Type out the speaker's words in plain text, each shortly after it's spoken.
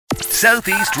South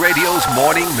East Radio's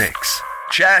morning mix.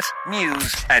 Chat,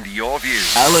 news and your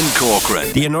views. Alan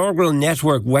Corcoran. The Inaugural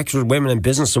Network Wexford Women in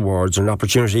Business Awards are an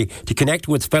opportunity to connect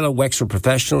with fellow Wexford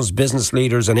professionals, business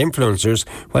leaders and influencers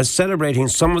while celebrating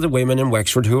some of the women in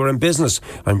Wexford who are in business.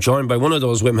 I'm joined by one of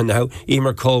those women now,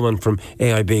 Emer Coleman from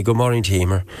AIB. Good morning to you,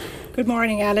 Emer. Good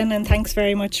morning, Alan, and thanks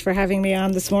very much for having me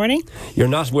on this morning. You're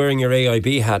not wearing your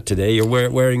AIB hat today, you're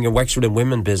wearing your Wexford and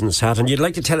Women business hat, and you'd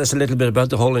like to tell us a little bit about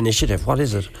the whole initiative. What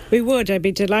is it? We would. I'd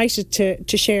be delighted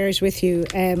to share it with you.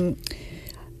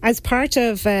 As part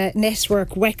of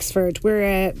Network Wexford,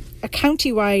 we're a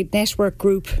county-wide network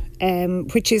group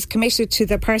which is committed to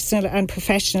the personal and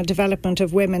professional development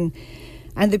of women.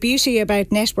 And the beauty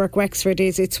about Network Wexford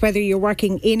is it's whether you're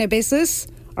working in a business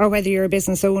or whether you're a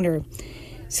business owner.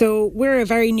 So we're a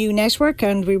very new network,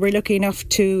 and we were lucky enough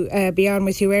to be on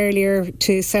with you earlier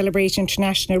to celebrate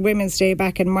International Women's Day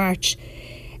back in March.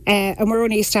 And we're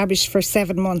only established for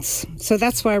 7 months. So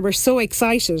that's why we're so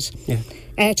excited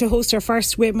to host our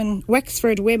first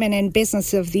Wexford Women in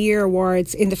Business of the Year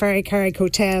Awards in the Ferrycarrig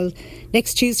Hotel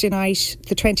next Tuesday night,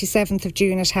 the 27th of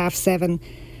June at 7:30.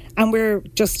 And we're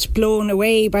just blown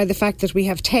away by the fact that we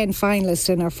have 10 finalists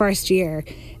in our first year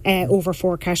over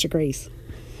 4 categories.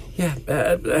 Yeah.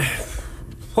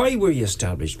 Why were you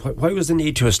established? Why was the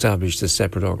need to establish this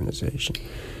separate organisation?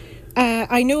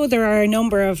 I know there are a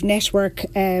number of network,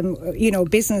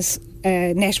 business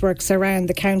networks around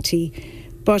the county,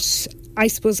 but I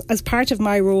suppose as part of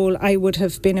my role, I would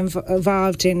have been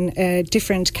involved in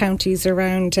different counties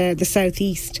around the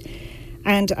southeast,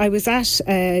 and I was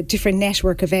at different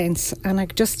network events, and I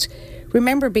just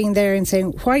remember being there and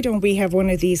saying, why don't we have one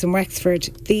of these in Wexford?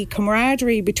 The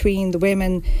camaraderie between the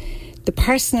women, the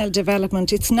personal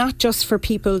development, it's not just for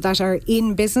people that are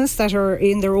in business, that are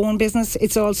in their own business,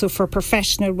 it's also for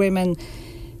professional women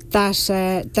that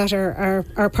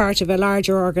are part of a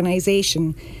larger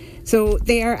organisation. So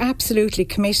they are absolutely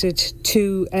committed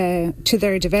to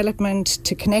their development,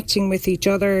 to connecting with each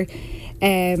other.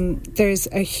 There's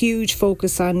a huge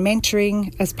focus on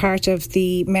mentoring as part of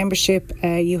the membership.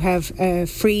 You have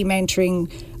free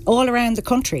mentoring all around the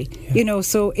country.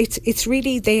 So it's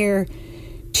really there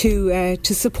to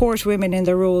support women in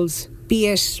their roles, be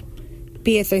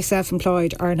it they're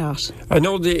self-employed or not. I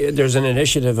know there's an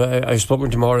initiative. I've spoken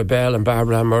to Maura Bell and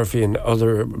Barbara Ann Murphy and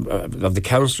other of the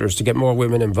councillors to get more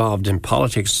women involved in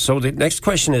politics. So the next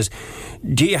question is,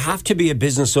 do you have to be a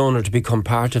business owner to become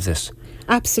part of this?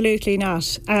 Absolutely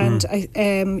not. And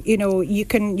you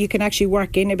can actually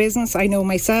work in a business. I know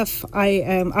myself, I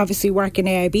obviously work in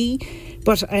AIB,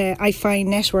 but I find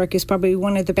network is probably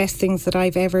one of the best things that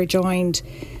I've ever joined.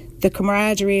 The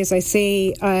camaraderie, as I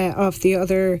say, of the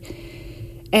other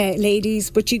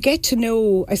ladies, but you get to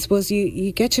know, I suppose,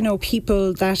 you get to know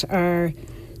people that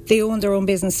they own their own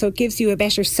business, so it gives you a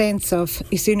better sense of,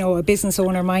 a business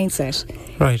owner mindset.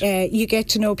 Right. You get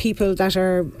to know people that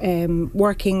are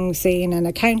working, say, in an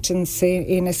accountant's,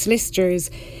 in a solicitor's,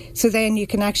 so then you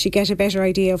can actually get a better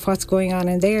idea of what's going on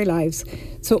in their lives.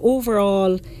 So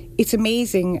overall, it's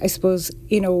amazing, I suppose,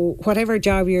 whatever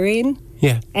job you're in.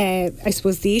 Yeah. I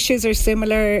suppose the issues are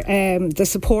similar, the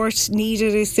support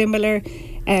needed is similar,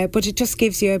 but it just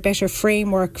gives you a better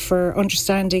framework for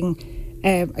understanding,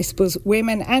 I suppose,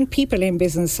 women and people in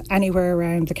business anywhere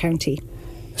around the county.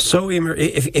 So, Emer,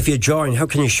 if you join, how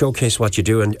can you showcase what you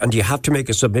do? And do you have to make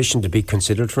a submission to be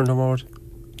considered for an award?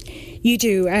 You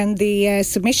do, and the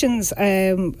submissions,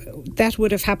 that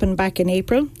would have happened back in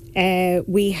April.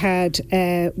 We have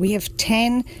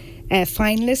 10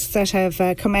 finalists that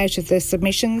have come out of the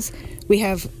submissions. We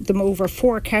have them over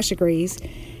 4 categories.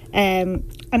 And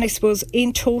I suppose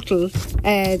in total,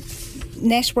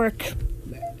 network,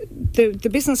 the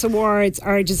business awards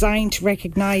are designed to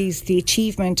recognise the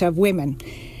achievement of women.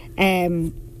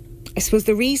 I suppose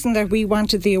the reason that we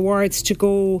wanted the awards to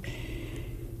go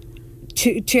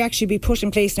to actually be put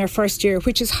in place in our first year,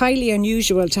 which is highly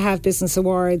unusual to have business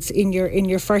awards in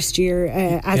your first year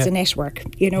as a network,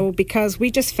 because we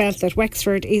just felt that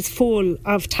Wexford is full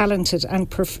of talented and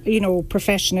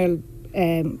professional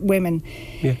women.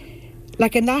 Yeah.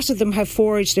 Like, a lot of them have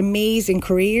forged amazing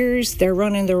careers. They're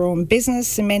running their own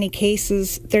business in many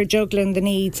cases. They're juggling the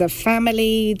needs of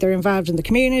family. They're involved in the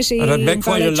community. And I've met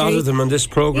quite a lot of them on this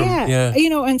programme. Yeah.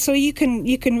 And so you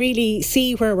can really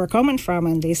see where we're coming from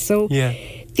on this. So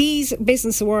these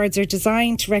business awards are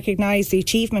designed to recognise the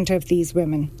achievement of these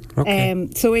women. Okay.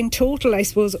 So in total, I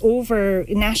suppose, over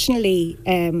nationally,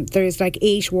 there's like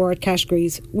 8 award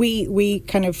categories. We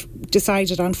kind of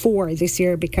decided on 4 this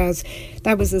year because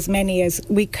that was as many as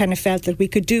we kind of felt that we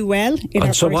could do well in our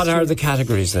And so first what are year. the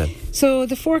categories then? So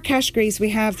the 4 categories we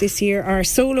have this year are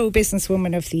Solo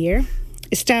Businesswoman of the Year,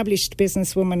 Established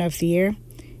Businesswoman of the Year,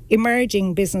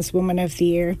 Emerging Businesswoman of the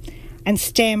Year, and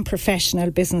STEM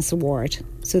Professional Business Award.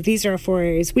 So these are our 4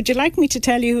 areas. Would you like me to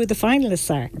tell you who the finalists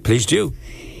are? Please do.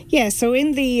 Yeah, so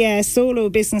in the Solo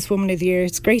Businesswoman of the Year,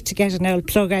 it's great to get an old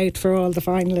plug out for all the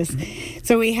finalists.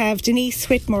 So we have Denise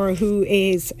Whitmore, who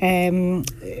is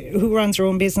who runs her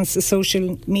own business, the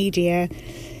social media.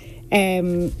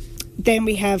 Then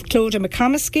we have Clodagh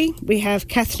McComiskey, we have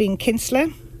Kathleen Kinsella.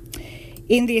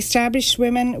 In the Established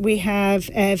Women, we have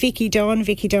Vicky Dunn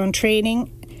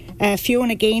Training,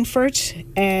 Fiona Gainford,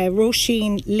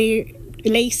 Roisin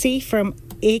Lacey from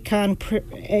Acon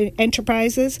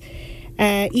Enterprises,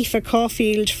 Aoife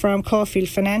Caulfield from Caulfield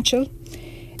Financial.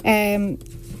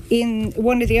 In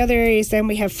one of the other areas, then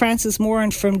we have Frances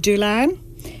Moran from Doolan.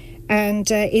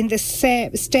 And in the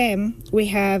STEM, we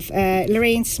have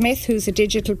Lorraine Smith, who's a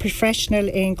digital professional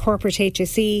in corporate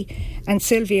HSE, and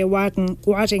Sylvia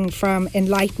Wadding from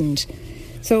Enlightened.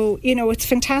 So, it's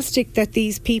fantastic that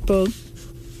these people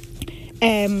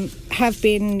have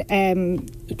been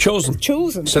chosen.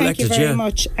 Selected, thank you very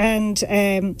much. And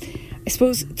I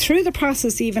suppose through the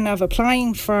process even of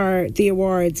applying for the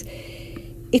awards,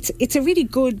 it's a really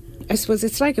good, I suppose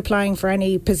it's like applying for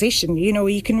any position.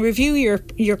 You can review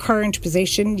your current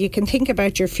position, you can think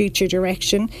about your future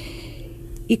direction,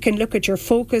 you can look at your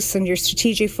focus and your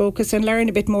strategic focus and learn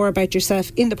a bit more about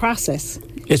yourself in the process.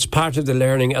 It's part of the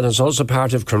learning, and it's also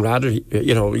part of camaraderie.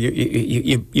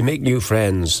 You make new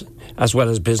friends as well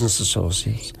as business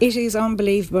associates. It is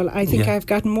unbelievable. I think I've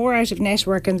gotten more out of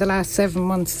network in the last 7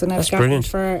 months than I've gotten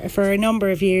for a number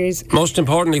of years. Most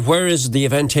importantly, where is the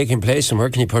event taking place and where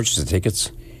can you purchase the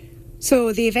tickets?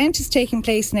 So the event is taking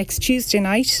place next Tuesday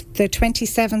night, the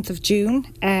 27th of June,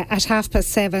 at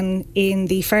 7:30 in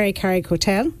the Ferrycarrig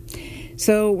Hotel.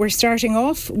 So we're starting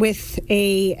off with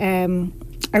a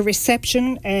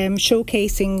reception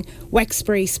showcasing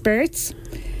Wexbury spirits.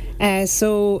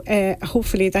 So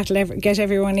hopefully that'll get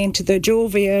everyone into the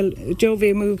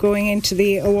jovial mood going into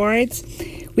the awards.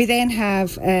 We then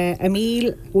have a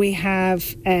meal.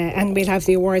 And we'll have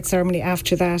the award ceremony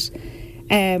after that.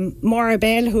 Maura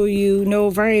Bell, who you know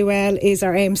very well, is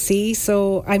our MC,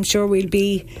 so I'm sure we'll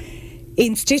be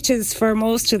in stitches for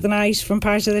most of the night from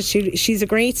part of that. She's a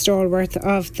great stalwart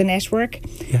of the network.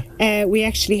 Yeah. We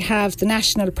actually have the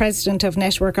National President of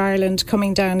Network Ireland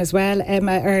coming down as well,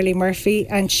 Emma Early Murphy,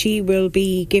 and she will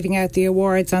be giving out the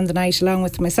awards on the night along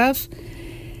with myself.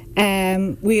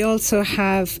 We also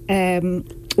have a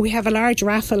large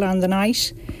raffle on the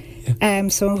night. Yeah.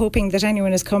 So I'm hoping that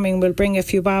anyone who's coming will bring a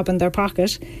few bob in their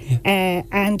pocket. Yeah.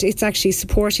 And it's actually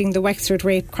supporting the Wexford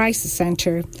Rape Crisis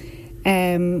Centre.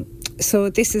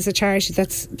 So this is a charity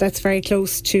that's very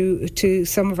close to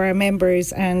some of our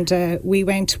members, and we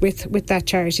went with that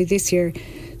charity this year.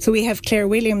 So we have Claire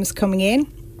Williams coming in,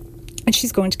 and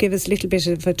she's going to give us a little bit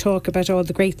of a talk about all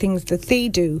the great things that they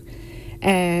do,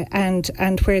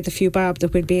 and where the few bob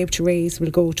that we'll be able to raise will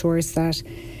go towards that.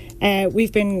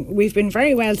 We've been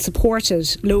very well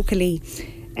supported locally,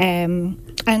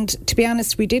 and to be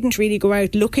honest, we didn't really go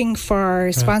out looking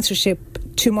for sponsorship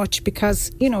too much because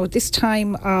this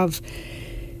time of,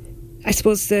 I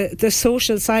suppose the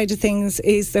social side of things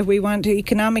is that we want to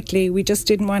economically, we just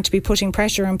didn't want to be putting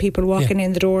pressure on people walking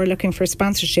in the door looking for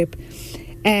sponsorship.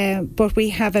 But we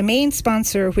have a main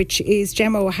sponsor, which is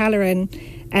Gemma O'Halloran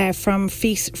from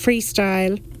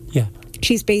Freestyle. Yeah,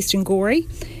 she's based in Gorey.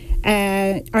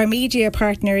 Our media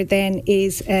partner then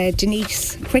is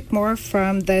Denise Whitmore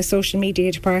from the social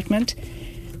media department,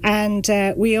 and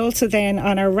we also then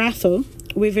on our raffle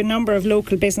we have a number of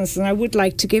local businesses, and I would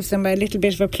like to give them a little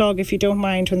bit of a plug if you don't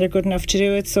mind when they're good enough to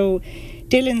do it. So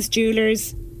Dillon's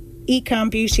Jewellers,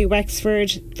 Econ Beauty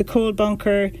Wexford, the Coal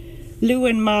Bunker,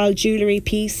 Lewin Mall Jewellery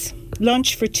Piece,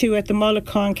 Lunch for Two at the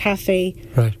Mullicon Cafe,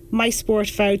 My Sport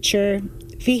Voucher,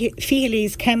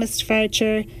 Fihely's Chemist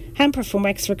Voucher, Hamper from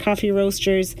Wexford Coffee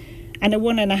Roasters, and a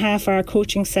 1.5 hour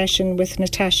coaching session with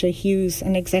Natasha Hughes,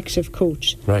 an executive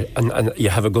coach. Right, and you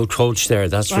have a good coach there,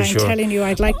 that's for sure. I'm telling you,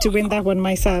 I'd like to win that one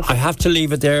myself. I have to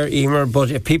leave it there, Emer,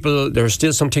 but if people, there are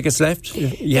still some tickets left?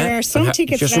 Yeah, there are some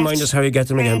tickets left. Just remind us how you get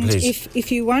them again, please.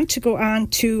 If you want to go on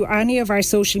to any of our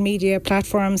social media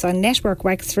platforms on Network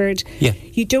Wexford,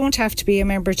 you don't have to be a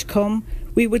member to come.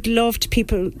 We would love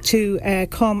people to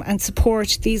come and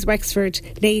support these Wexford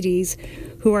ladies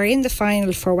who are in the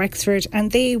final for Wexford,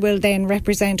 and they will then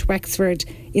represent Wexford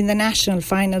in the national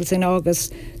finals in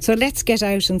August. So let's get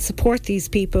out and support these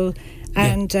people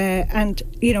and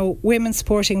women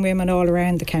supporting women all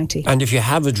around the county. And if you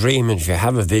have a dream and if you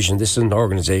have a vision, this is an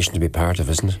organisation to be part of,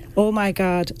 isn't it? Oh my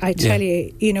God, I tell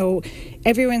you,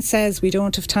 everyone says we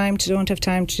don't have time to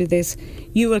do this.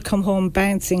 You will come home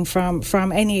bouncing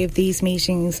from any of these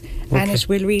meetings, and it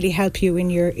will really help you in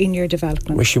your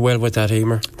development. Wish you well with that,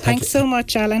 Emer. Thanks so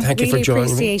much, Alan. Thank you for joining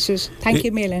me. Really appreciate it. Thank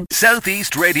you, Milan. South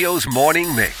East Radio's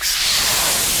Morning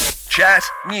Mix. Chat,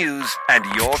 news and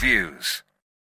your views.